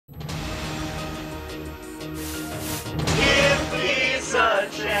Give peace a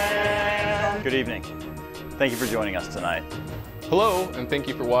chance. Good evening. Thank you for joining us tonight. Hello, and thank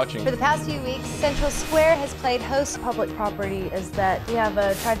you for watching. For the past few weeks, Central Square has played host to public property as that we have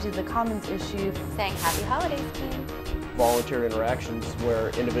a Tragedy of the Commons issue saying Happy Holidays, King. Volunteer interactions where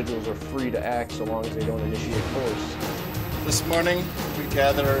individuals are free to act so long as they don't initiate force. This morning, we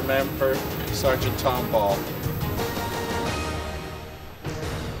gather to remember Sergeant Tom Ball.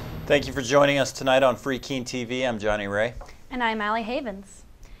 Thank you for joining us tonight on Free Keene TV. I'm Johnny Ray. And I'm Allie Havens.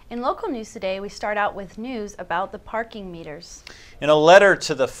 In local news today, we start out with news about the parking meters. In a letter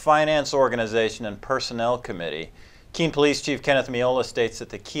to the Finance Organization and Personnel Committee, Keene Police Chief Kenneth Miola states that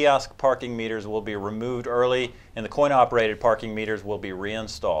the kiosk parking meters will be removed early and the coin-operated parking meters will be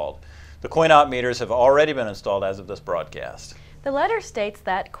reinstalled. The coin-op meters have already been installed as of this broadcast. The letter states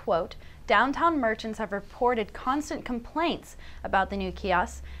that, quote, downtown merchants have reported constant complaints about the new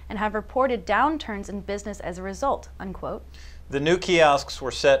kiosks and have reported downturns in business as a result, unquote. The new kiosks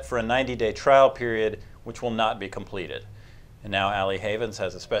were set for a 90-day trial period, which will not be completed. And now Allie Havens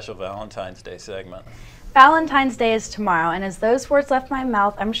has a special Valentine's Day segment. Valentine's Day is tomorrow, and as those words left my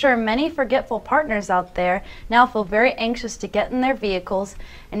mouth, I'm sure many forgetful partners out there now feel very anxious to get in their vehicles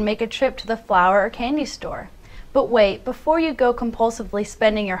and make a trip to the flower or candy store. But wait, before you go compulsively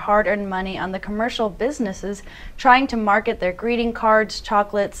spending your hard-earned money on the commercial businesses trying to market their greeting cards,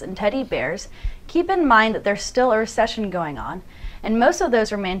 chocolates, and teddy bears, keep in mind that there's still a recession going on, and most of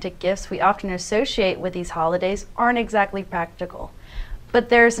those romantic gifts we often associate with these holidays aren't exactly practical. But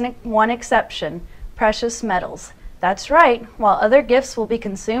there's one exception, precious metals. That's right, while other gifts will be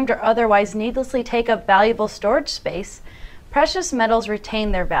consumed or otherwise needlessly take up valuable storage space, precious metals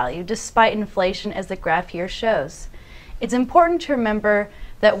retain their value despite inflation, as the graph here shows. It's important to remember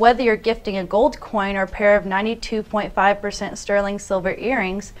that whether you're gifting a gold coin or a pair of 92.5% sterling silver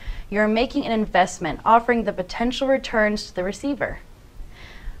earrings, you're making an investment, offering the potential returns to the receiver.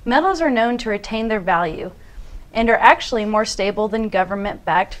 Metals are known to retain their value and are actually more stable than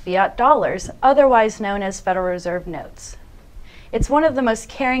government-backed fiat dollars, otherwise known as Federal Reserve notes. It's one of the most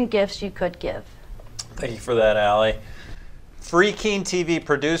caring gifts you could give. Thank you for that, Allie. Free Keene TV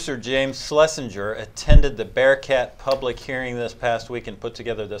producer James Schlesinger attended the Bearcat public hearing this past week and put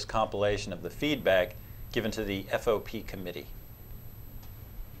together this compilation of the feedback given to the FOP committee.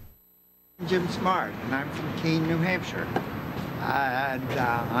 Jim Smart, and I'm from Keene, New Hampshire. And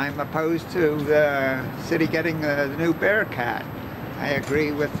I'm opposed to the city getting the new Bearcat. I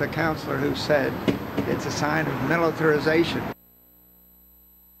agree with the counselor who said it's a sign of militarization.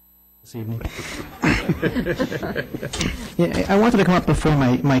 This evening. Yeah, I wanted to come up before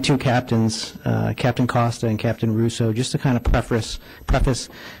my two captains, Captain Costa and Captain Russo, just to kind of preface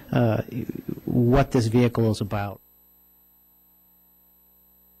what this vehicle is about.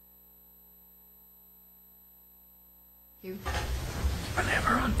 You.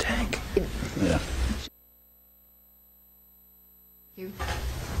 Whenever on tank. Yeah. You.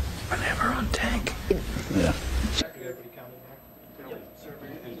 Whenever on tank. Yeah.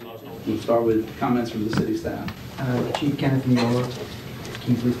 We'll start with comments from the city staff. Chief Kenneth Miola,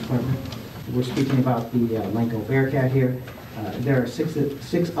 Keene Police Department. We're speaking about the Lenco Bearcat here. There are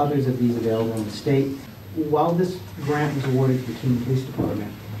six others of these available in the state. While this grant was awarded to the Keene Police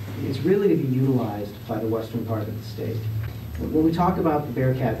Department, it's really to be utilized by the western part of the state. When we talk about the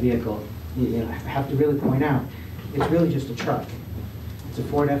Bearcat vehicle, I have to really point out, it's really just a truck. It's a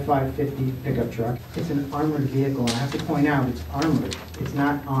Ford F-550 pickup truck. It's an armored vehicle, and I have to point out, it's armored. It's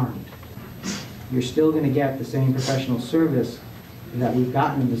not armed. You're still going to get the same professional service that we've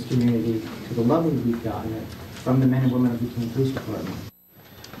gotten in this community to the level that we've gotten it from the men and women of the Keene Police Department.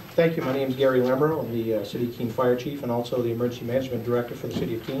 Thank you. My name is Gary Lemmer. I'm the City of Keene Fire Chief and also the Emergency Management Director for the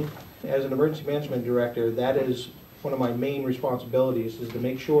City of Keene. As an Emergency Management Director, that is one of my main responsibilities, is to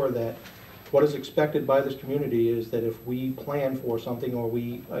make sure that what is expected by this community is that if we plan for something or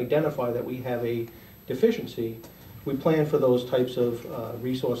we identify that we have a deficiency, we plan for those types of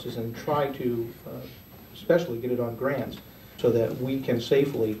resources and try to especially get it on grants so that we can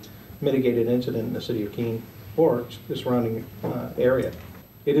safely mitigate an incident in the City of Keene or the surrounding area.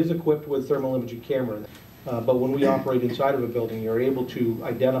 It is equipped with thermal imaging camera, but when we operate inside of a building, you're able to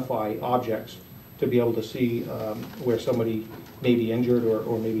identify objects to be able to see where somebody may be injured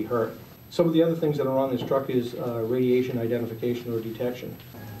or may be hurt. Some of the other things that are on this truck is radiation identification or detection.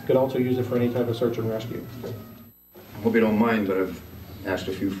 You could also use it for any type of search and rescue. I hope you don't mind, but I've asked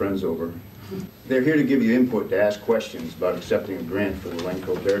a few friends over. They're here to give you input, to ask questions about accepting a grant for the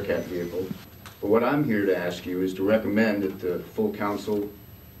Lenco Bearcat vehicle. But what I'm here to ask you is to recommend that the full council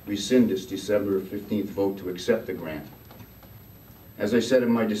rescind its December 15th vote to accept the grant. As I said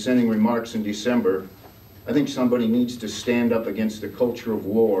in my dissenting remarks in December, I think somebody needs to stand up against the culture of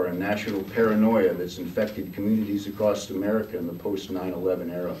war and national paranoia that's infected communities across America in the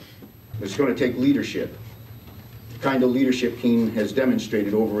post-9/11 era. It's going to take leadership, the kind of leadership Keene has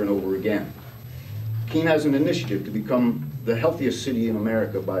demonstrated over and over again. Keene has an initiative to become the healthiest city in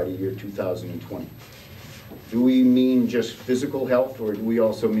America by the year 2020. Do we mean just physical health, or do we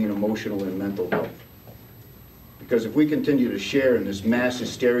also mean emotional and mental health? Because if we continue to share in this mass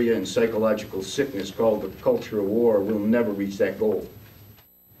hysteria and psychological sickness called the culture of war, we'll never reach that goal.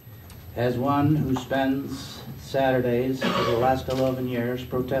 As one who spends Saturdays for the last 11 years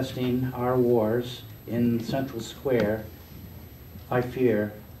protesting our wars in Central Square, I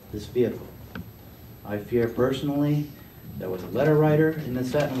fear this vehicle. I fear personally. There was a letter writer in the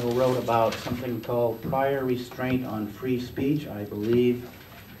Sentinel who wrote about something called prior restraint on free speech. I believe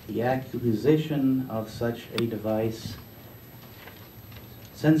the acquisition of such a device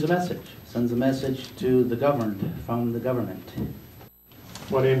sends a message to the governed from the government.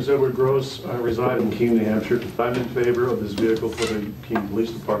 My name is Edward Gross. I reside in Keene, New Hampshire. I'm in favor of this vehicle for the Keene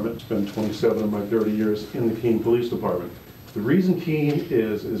Police Department. It's been 27 of my 30 years in the Keene Police Department. The reason Keene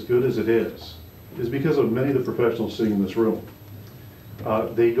is as good as it is because of many of the professionals sitting in this room.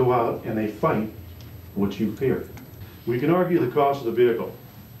 They go out and they fight what you fear. We can argue the cost of the vehicle.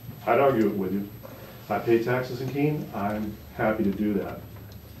 I'd argue it with you. I pay taxes in Keene. I'm happy to do that.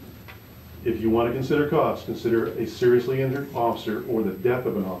 If you want to consider cost, consider a seriously injured officer or the death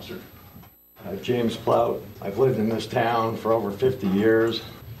of an officer. I'm James Plout. I've lived in this town for over 50 years.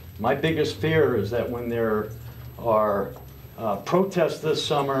 My biggest fear is that when there are protests this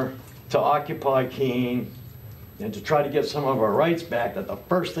summer to occupy Keene and to try to get some of our rights back, that the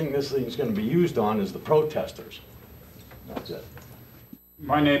first thing this thing is going to be used on is the protesters. That's it.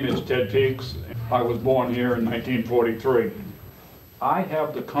 My name is Ted Peaks. I was born here in 1943. I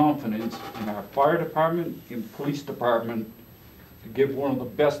have the confidence in our fire department and police department to give one of the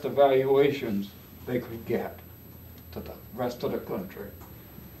best evaluations they could get to the rest of the country.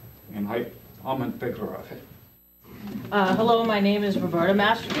 And I'm in favor of it. Hello, my name is Roberta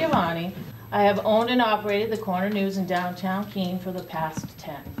Mastrogiovanni. I have owned and operated the Corner News in downtown Keene for the past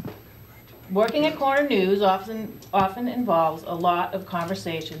 10. Working at Corner News often involves a lot of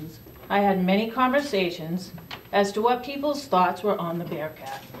conversations. I had many conversations as to what people's thoughts were on the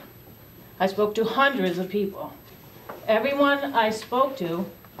Bearcat. I spoke to hundreds of people. Everyone I spoke to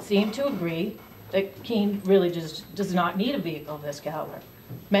seemed to agree that Keene really just does not need a vehicle of this caliber.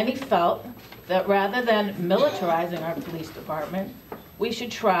 Many felt that rather than militarizing our police department, we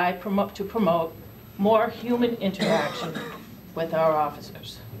should try to promote more human interaction with our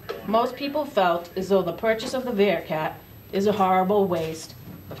officers. Most people felt as though the purchase of the Bearcat is a horrible waste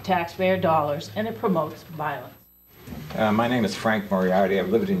of taxpayer dollars and it promotes violence. My name is Frank Moriarty. I've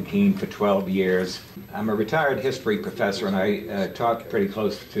lived in Keene for 12 years. I'm a retired history professor and I taught pretty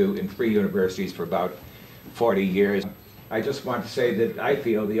close to in 3 universities for about 40 years. I just want to say that I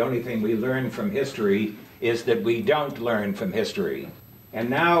feel the only thing we learn from history is that we don't learn from history. And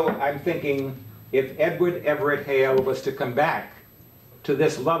now I'm thinking if Edward Everett Hale was to come back to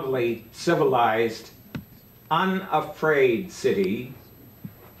this lovely, civilized, unafraid city,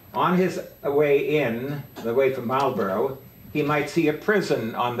 on his way in, the way from Marlborough, he might see a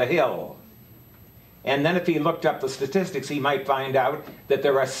prison on the hill. And then if he looked up the statistics, he might find out that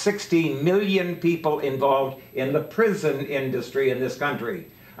there are 60 million people involved in the prison industry in this country.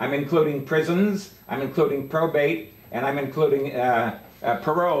 I'm including prisons, I'm including probate, and I'm including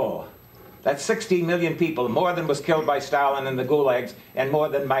parole. That's 60 million people, more than was killed by Stalin in the gulags, and more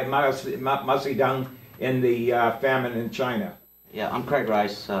than by Mao Zedong in the famine in China. Yeah, I'm Craig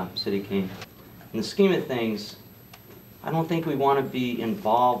Rice, City Keene. In the scheme of things, I don't think we want to be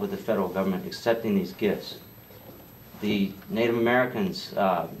involved with the federal government accepting these gifts. The Native Americans,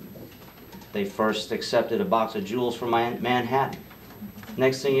 they first accepted a box of jewels from Manhattan.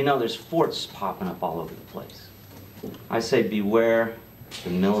 Next thing you know, there's forts popping up all over the place. I say beware the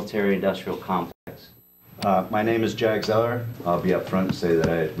military-industrial complex. My name is Jag Zeller. I'll be up front and say that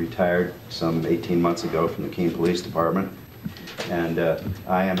I retired some 18 months ago from the Keene Police Department. And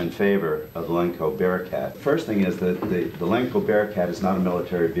I am in favor of the Lenco Bearcat. First thing is that the Lenco Bearcat is not a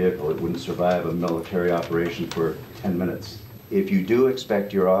military vehicle. It wouldn't survive a military operation for 10 minutes. If you do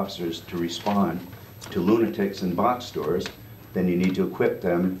expect your officers to respond to lunatics in box stores, then you need to equip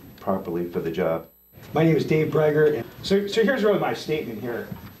them properly for the job. My name is Dave Breger. So here's really my statement here,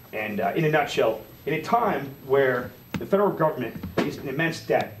 and in a nutshell, in a time where the federal government is in immense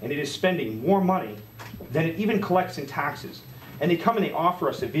debt and it is spending more money than it even collects in taxes, and they come and they offer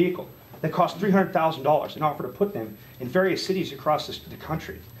us a vehicle that costs $300,000 and offer to put them in various cities across the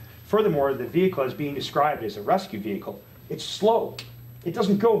country. Furthermore, the vehicle is being described as a rescue vehicle. It's slow. It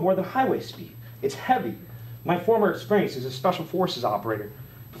doesn't go more than highway speed. It's heavy. My former experience as a Special Forces operator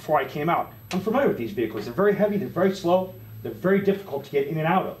before I came out, I'm familiar with these vehicles. They're very heavy, they're very slow, they're very difficult to get in and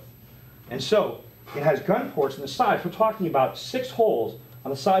out of. And so, it has gun ports on the sides. We're talking about 6 holes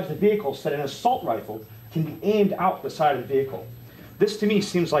on the sides of the vehicle so that an assault rifle can be aimed out the side of the vehicle. This to me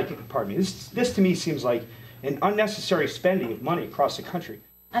seems like, this to me seems like an unnecessary spending of money across the country.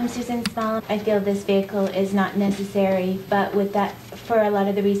 I'm Susan Small. I feel this vehicle is not necessary, but with that, for a lot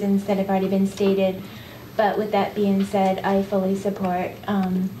of the reasons that have already been stated, but with that being said, I fully support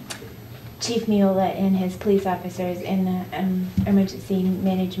Chief Miola and his police officers in the emergency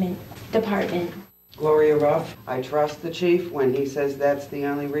management department. Gloria Ruff, I trust the chief when he says that's the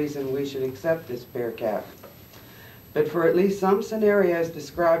only reason we should accept this Bearcat. But for at least some scenarios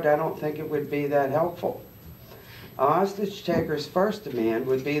described, I don't think it would be that helpful. A hostage taker's first demand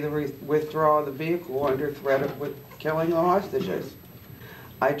would be the withdrawal of the vehicle under threat of killing the hostages.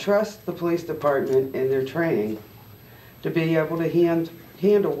 I trust the police department in their training to be able to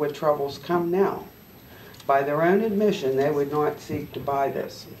handle what troubles come now. By their own admission, they would not seek to buy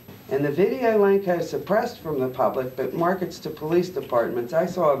this. And the video Lenco suppressed from the public but markets to police departments, I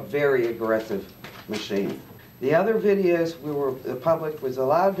saw a very aggressive machine. The other videos the public was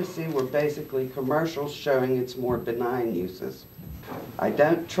allowed to see were basically commercials showing its more benign uses. I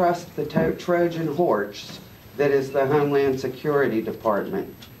don't trust the Trojan horse that is the Homeland Security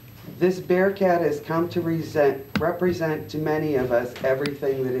Department. This Bearcat has come to represent to many of us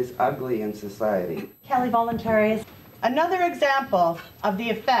everything that is ugly in society. Kelly Voluntaries. Another example of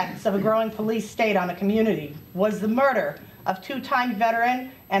the effects of a growing police state on a community was the murder of 2-time veteran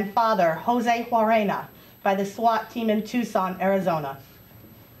and father Jose Juarena by the SWAT team in Tucson, Arizona.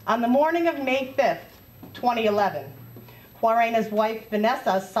 On the morning of May 5th, 2011, Juarena's wife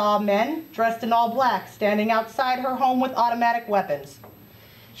Vanessa saw men dressed in all black standing outside her home with automatic weapons.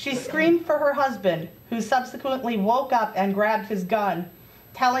 She screamed for her husband, who subsequently woke up and grabbed his gun,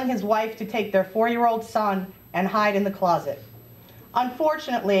 telling his wife to take their 4-year-old son and hide in the closet.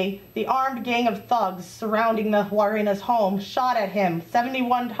 Unfortunately, the armed gang of thugs surrounding the Juarena's home shot at him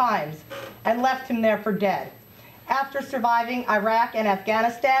 71 times and left him there for dead. After surviving Iraq and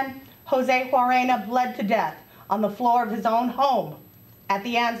Afghanistan, Jose Juarena bled to death on the floor of his own home at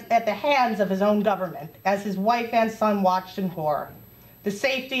the hands of his own government as his wife and son watched in horror. The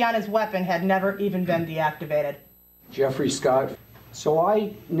safety on his weapon had never even been deactivated. Jeffrey Scott. So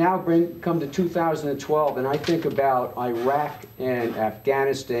I now come to 2012 and I think about Iraq and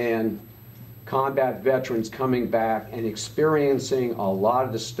Afghanistan combat veterans coming back and experiencing a lot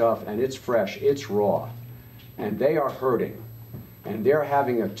of the stuff, and it's fresh, it's raw, and they are hurting, and they're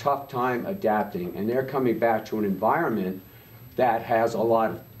having a tough time adapting, and they're coming back to an environment that has a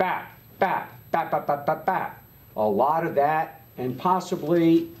lot of a lot of that, and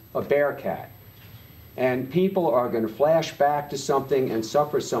possibly a Bearcat. And people are going to flash back to something and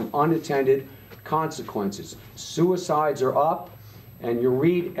suffer some unattended consequences. Suicides are up, and you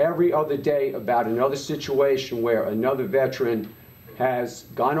read every other day about another situation where another veteran has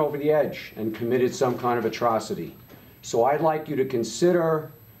gone over the edge and committed some kind of atrocity. So I'd like you to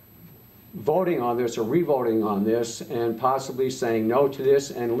consider voting on this or re-voting on this and possibly saying no to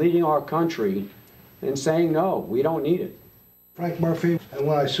this and leading our country and saying no, we don't need it. Frank Murphy, and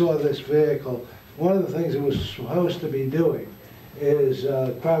when I saw this vehicle, one of the things it was supposed to be doing is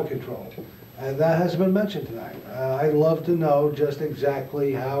crowd control, and that hasn't been mentioned tonight. I'd love to know just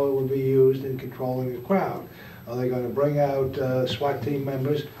exactly how it would be used in controlling the crowd. Are they going to bring out SWAT team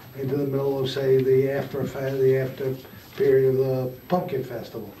members into the middle of, say, the after period of the Pumpkin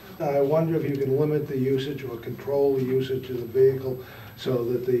Festival? I wonder if you can limit the usage or control the usage of the vehicle so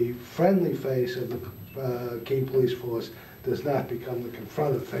that the friendly face of the Keene Police Force does not become the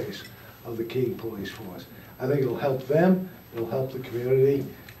confronted face of the Keene Police Force. I think it'll help them, it'll help the community,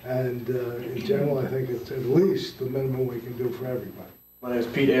 and in general, I think it's at least the minimum we can do for everybody. My name is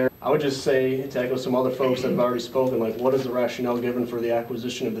Pete Ayer. I would just say, to echo some other folks that have already spoken, like, what is the rationale given for the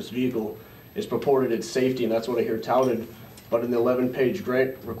acquisition of this vehicle? It's purported its safety, and that's what I hear touted. But in the 11-page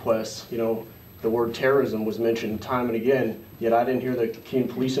grant request, you know, the word terrorism was mentioned time and again, yet I didn't hear the Keene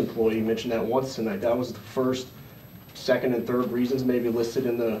police employee mention that once tonight. That was the first, second, and third reasons maybe listed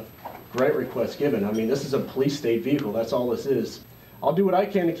in the grant request given. I mean, this is a police state vehicle. That's all this is. I'll do what I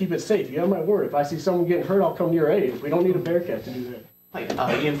can to keep it safe. You have my word. If I see someone getting hurt, I'll come to your aid. We don't need a Bearcat to do that.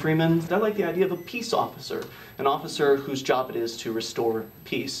 Hi, Ian Freeman. I like the idea of a peace officer, an officer whose job it is to restore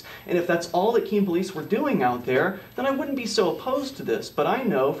peace. And if that's all that Keene Police were doing out there, then I wouldn't be so opposed to this. But I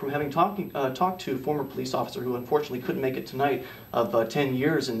know from having talked to a former police officer who unfortunately couldn't make it tonight, of 10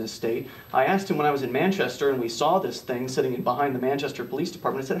 years in this state. I asked him when I was in Manchester and we saw this thing sitting behind the Manchester Police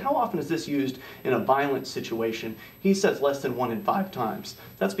Department. I said, how often is this used in a violent situation? He says less than 1 in 5 times.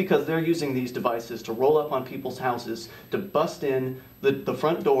 That's because they're using these devices to roll up on people's houses, to bust in the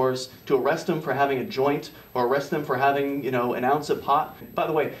front doors, to arrest them for having a joint or arrest them for having, an ounce of pot. By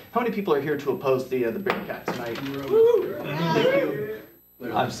the way, how many people are here to oppose the Bearcat tonight? Thank you.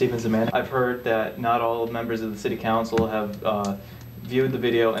 I'm Stephen Zeman. I've heard that not all members of the City Council have viewed the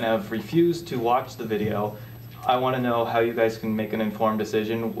video and have refused to watch the video. I want to know how you guys can make an informed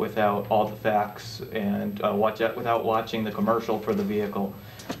decision without all the facts and without watching the commercial for the vehicle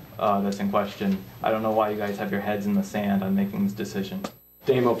that's in question. I don't know why you guys have your heads in the sand on making this decision.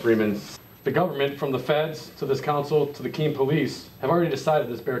 Damo Freeman. The government, from the feds to this council to the Keene Police, have already decided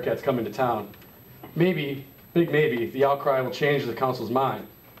this Bearcat's coming to town. Maybe, big maybe, the outcry will change the council's mind.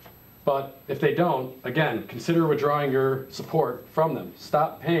 But if they don't, again, consider withdrawing your support from them.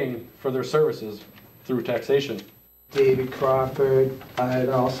 Stop paying for their services through taxation. David Crawford. I'd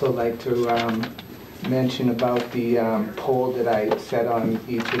also like to mention about the poll that I set on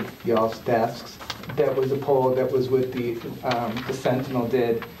each of y'all's desks. That was a poll that was with the Sentinel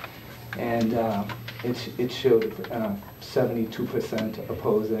did, and it showed 72%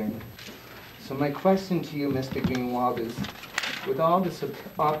 opposing. So my question to you, Mr. Greenwald, is with all this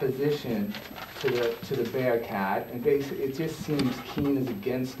opposition to the Bearcat, and basically it just seems Keene is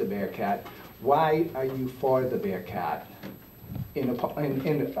against the Bearcat, why are you for the Bearcat in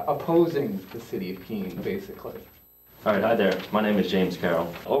opposing the city of Keene, basically? All right, hi there. My name is James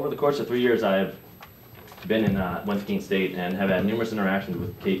Carroll. Over the course of 3 years, I have been in West Keene State and have had numerous interactions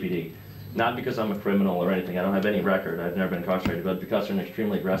with KPD. Not because I'm a criminal or anything, I don't have any record, I've never been incarcerated, but because they're an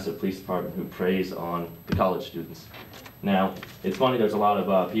extremely aggressive police department who preys on the college students. Now, it's funny, there's a lot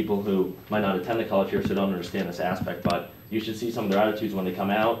of people who might not attend the college here, so don't understand this aspect, but you should see some of their attitudes when they come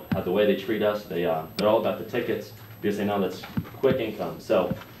out, how the way they treat us. They're all about the tickets because they know that's quick income.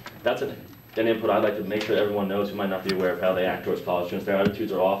 So that's an input I'd like to make sure everyone knows who might not be aware of how they act towards college students. Their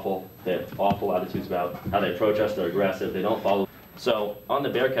attitudes are awful. They have awful attitudes about how they approach us. They're aggressive. They don't follow. So on the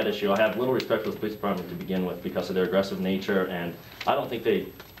Bearcat issue, I have little respect for the police department to begin with because of their aggressive nature, and I don't think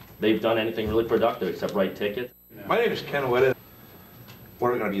they've done anything really productive except write tickets. My name is Ken Wetta. What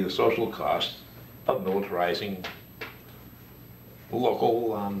are going to be the social costs of militarizing local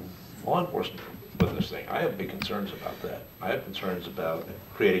law enforcement with this thing? I have big concerns about that. I have concerns about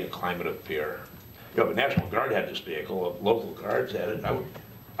creating a climate of fear. You know, if the National Guard had this vehicle, if local guards had it,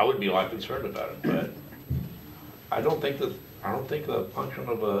 I would be a lot concerned about it. But I don't think the function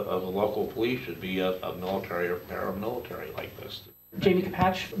of a local police should be a military or paramilitary like this. Jamie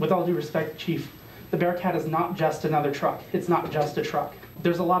Capatch, with all due respect, Chief, the Bearcat is not just another truck. It's not just a truck.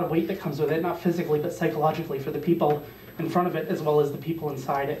 There's a lot of weight that comes with it, not physically, but psychologically for the people in front of it as well as the people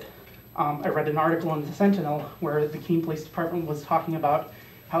inside it. I read an article in the Sentinel where the Keene Police Department was talking about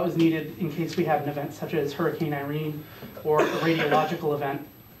how it was needed in case we have an event such as Hurricane Irene or a radiological event.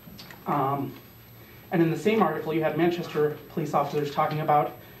 And in the same article, you had Manchester police officers talking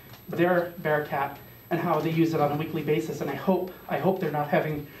about their Bearcat and how they use it on a weekly basis. And I hope they're not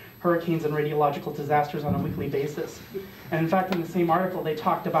having hurricanes and radiological disasters on a weekly basis. And in fact, in the same article, they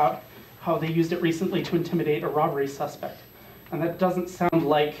talked about how they used it recently to intimidate a robbery suspect. And that doesn't sound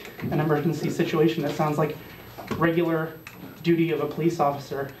like an emergency situation. That sounds like regular duty of a police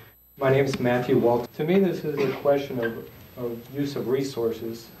officer. My name is Matthew Walt. To me, this is a question of use of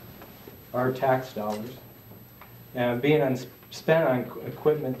resources, our tax dollars, and being spent on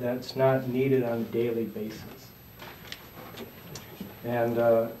equipment that's not needed on a daily basis. And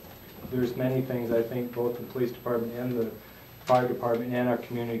there's many things I think both the police department and the fire department and our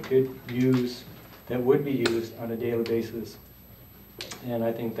community could use that would be used on a daily basis. And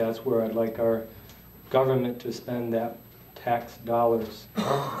I think that's where I'd like our government to spend that tax dollars.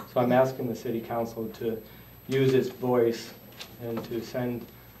 So I'm asking the City Council to use its voice and to send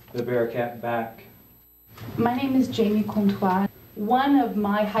the Bearcat back. My name is Jamie Comtois. One of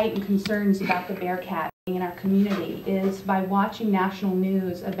my heightened concerns about the Bearcat in our community is by watching national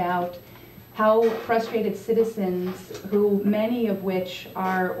news about how frustrated citizens, who many of which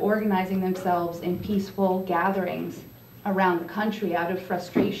are organizing themselves in peaceful gatherings around the country out of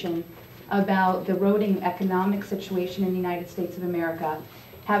frustration about the eroding economic situation in the United States of America,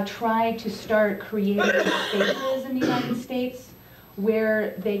 have tried to start creating spaces in the United States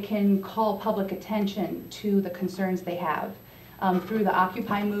where they can call public attention to the concerns they have through the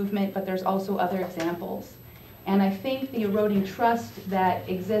Occupy movement, but there's also other examples. And I think the eroding trust that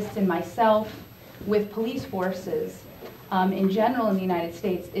exists in myself with police forces in general in the United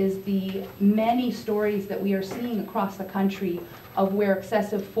States is the many stories that we are seeing across the country of where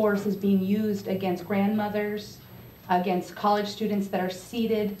excessive force is being used against grandmothers, against college students that are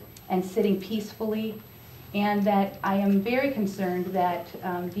seated and sitting peacefully, and that I am very concerned that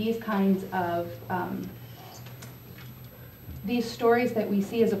these kinds of these stories that we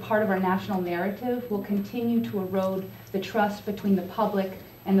see as a part of our national narrative will continue to erode the trust between the public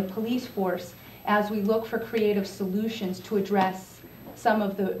and the police force as we look for creative solutions to address some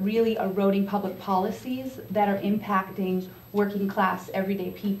of the really eroding public policies that are impacting working class everyday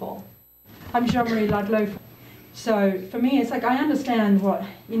people. I'm Jean-Marie Ludlow. So for me, it's like I understand what,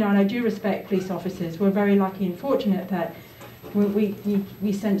 and I do respect police officers. We're very lucky and fortunate that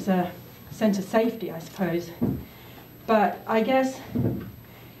we sense a sense of safety, I suppose. But I guess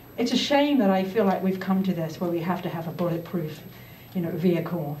it's a shame that I feel like we've come to this where we have to have a bulletproof,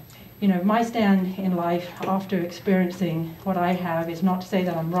 vehicle. My stand in life after experiencing what I have is not to say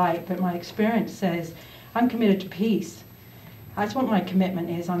that I'm right, but my experience says I'm committed to peace. That's what my commitment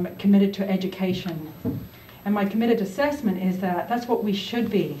is. I'm committed to education. And my committed assessment is that that's what we should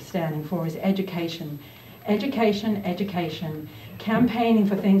be standing for, is education. Education, education. Campaigning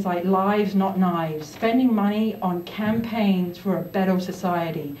for things like lives, not knives. Spending money on campaigns for a better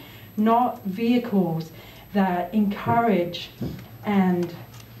society, not vehicles that encourage and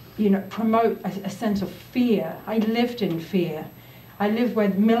promote a sense of fear. I lived in fear. I lived where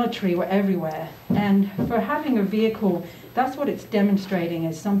the military were everywhere. And for having a vehicle, that's what it's demonstrating,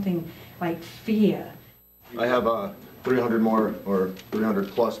 is something like fear. I have 300 more, or 300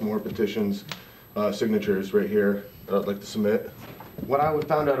 plus more petitions, signatures right here that I'd like to submit. When I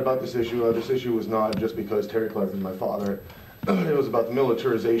found out about this issue was not just because Terry Clark is my father. It was about the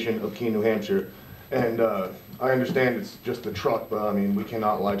militarization of Keene, New Hampshire. And I understand it's just a truck, but I mean, we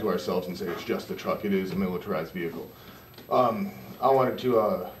cannot lie to ourselves and say it's just a truck. It is a militarized vehicle. I wanted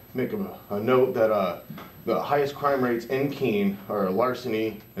to make a note that the highest crime rates in Keene are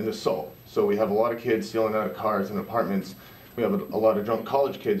larceny and assault. So we have a lot of kids stealing out of cars and apartments. We have a lot of drunk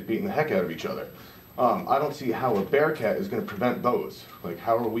college kids beating the heck out of each other. I don't see how a Bearcat is going to prevent those. Like,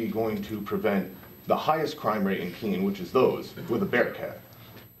 how are we going to prevent the highest crime rate in Keene, which is those, with a Bearcat?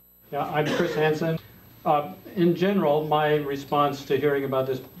 Yeah, I'm Chris Hansen. In general, my response to hearing about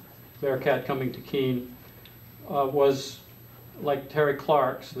this Bearcat coming to Keene was like Terry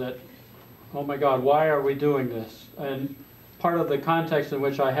Clark's, that, oh my God, why are we doing this? And part of the context in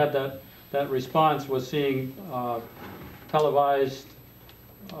which I had that response was seeing televised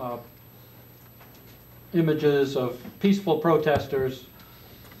images of peaceful protesters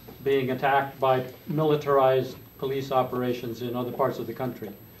being attacked by militarized police operations in other parts of the country.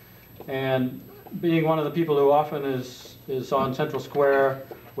 And being one of the people who often is on Central Square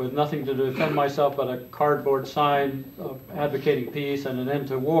with nothing to defend myself but a cardboard sign advocating peace and an end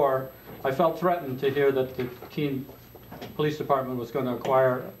to war, I felt threatened to hear that the Keene Police Department was going to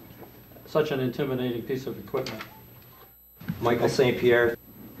acquire such an intimidating piece of equipment. Michael St. Pierre.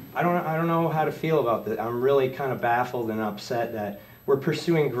 I don't know how to feel about this. I'm really kind of baffled and upset that we're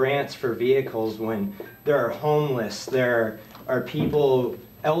pursuing grants for vehicles when there are homeless, there are people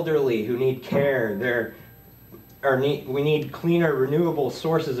elderly who need care, we need cleaner, renewable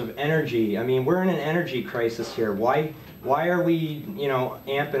sources of energy. I mean, we're in an energy crisis here. Why are we,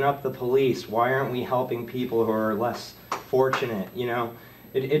 amping up the police? Why aren't we helping people who are less fortunate?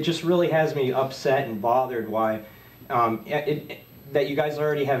 It just really has me upset and bothered why that you guys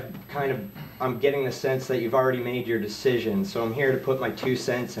already have I'm getting the sense that you've already made your decision. So I'm here to put my 2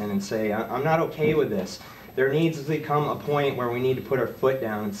 cents in and say I'm not okay with this. There needs to come a point where we need to put our foot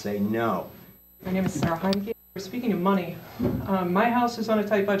down and say no. My name is Sarah Heineke. Speaking of money, my house is on a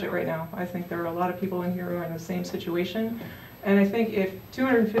tight budget right now. I think there are a lot of people in here who are in the same situation. And I think if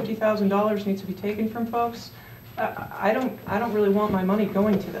 $250,000 needs to be taken from folks, I don't really want my money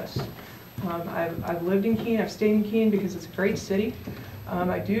going to this. I've lived in Keene, I've stayed in Keene because it's a great city.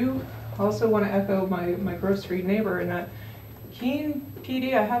 I do also want to echo my Grove Street neighbor in that Keene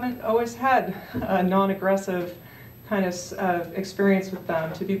PD, I haven't always had a non-aggressive kind of experience with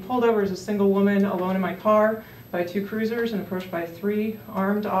them. To be pulled over as a single woman alone in my car by 2 cruisers and approached by 3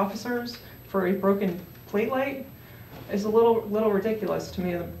 armed officers for a broken plate light is a little ridiculous to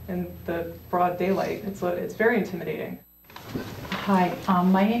me in the broad daylight. It's very intimidating. Hi,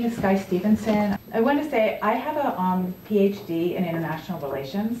 my name is Sky Stevenson. I want to say I have a PhD in international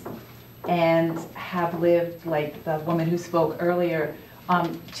relations and have lived, like the woman who spoke earlier,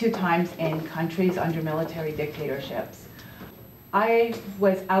 2 times in countries under military dictatorships. I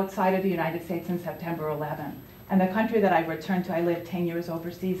was outside of the United States in September 11, and the country that I returned to, I lived 10 years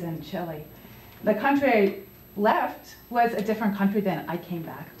overseas in Chile. The country left was a different country than I came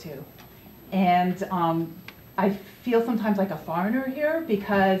back to. And I feel sometimes like a foreigner here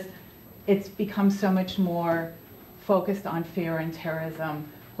because it's become so much more focused on fear and terrorism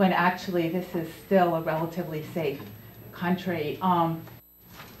when actually this is still a relatively safe country.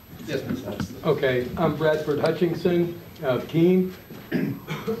 Yes, Ms. Hutchinson. Okay, I'm Bradford Hutchinson of Keene,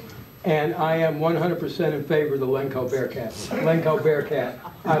 and I am 100% in favor of the Lenco Bearcat. Lenco Bearcat.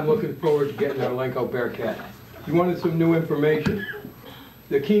 I'm looking forward to getting our Lenco Bearcat. You wanted some new information.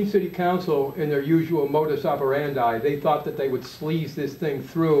 The Keene City Council, in their usual modus operandi, they thought that they would sleaze this thing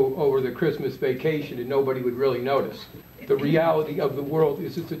through over the Christmas vacation and nobody would really notice. The reality of the world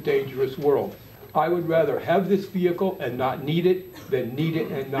is it's a dangerous world. I would rather have this vehicle and not need it than need it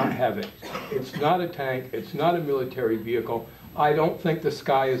and not have it. It's not a tank, it's not a military vehicle. I don't think the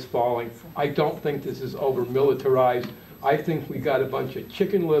sky is falling. I don't think this is over militarized. I think we got a bunch of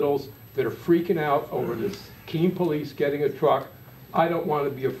chicken littles that are freaking out over this Keene police getting a truck. I don't want to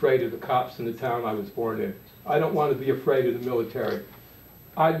be afraid of the cops in the town I was born in. I don't want to be afraid of the military.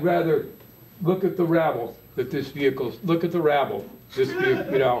 I'd rather look at the rabble that this vehicle's, look at the rabble, this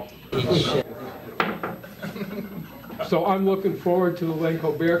vehicle, you know. So I'm looking forward to the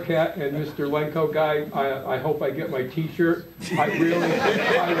Lenco Bearcat, and Mr. Lenco guy, I hope I get my t-shirt. I really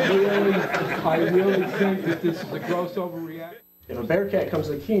think that this is a gross overreaction. If a Bearcat comes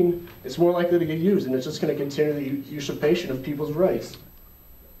to Keene, it's more likely to get used, and it's just going to continue the usurpation of people's rights.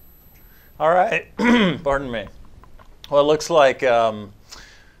 All right, pardon me. Well, it looks like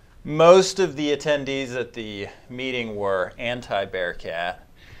most of the attendees at the meeting were anti-Bearcat.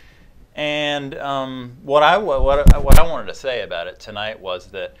 And what I wanted to say about it tonight was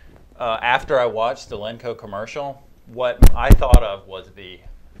that after I watched the Lenco commercial, what I thought of was the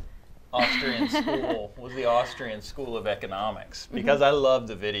Austrian school of economics, because I loved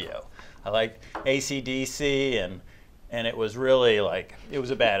the video. I liked AC/DC, and it was really like, it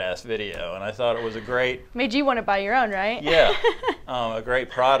was a badass video, and I thought it was a great, made you want to buy your own, right? Yeah, a great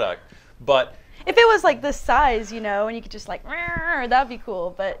product. But if it was like this size, you know, and you could just like, that'd be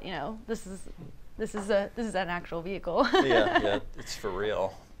cool. But you know, this is an actual vehicle. yeah, it's for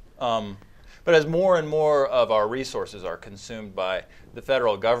real. But as more and more of our resources are consumed by the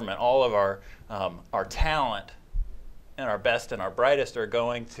federal government, all of our talent and our best and our brightest are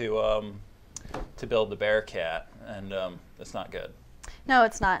going to build the Bearcat, and that's not good. No,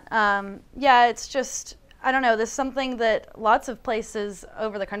 it's not. Yeah, it's just, I don't know, there's something that lots of places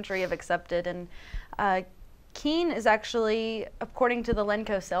over the country have accepted, and Keene is actually, according to the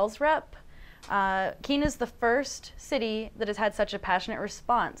Lenco sales rep, Keene is the first city that has had such a passionate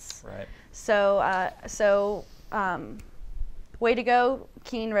response. Right. So, way to go,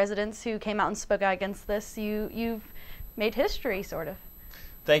 Keene residents who came out and spoke out against this. You've made history, sort of.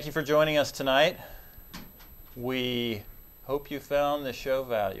 Thank you for joining us tonight. We hope you found this show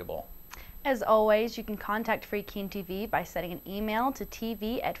valuable. As always, you can contact Free Keene TV by sending an email to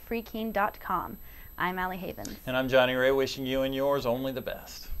tv@freekeene.com. I'm Allie Havens. And I'm Johnny Ray, wishing you and yours only the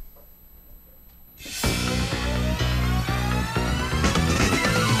best.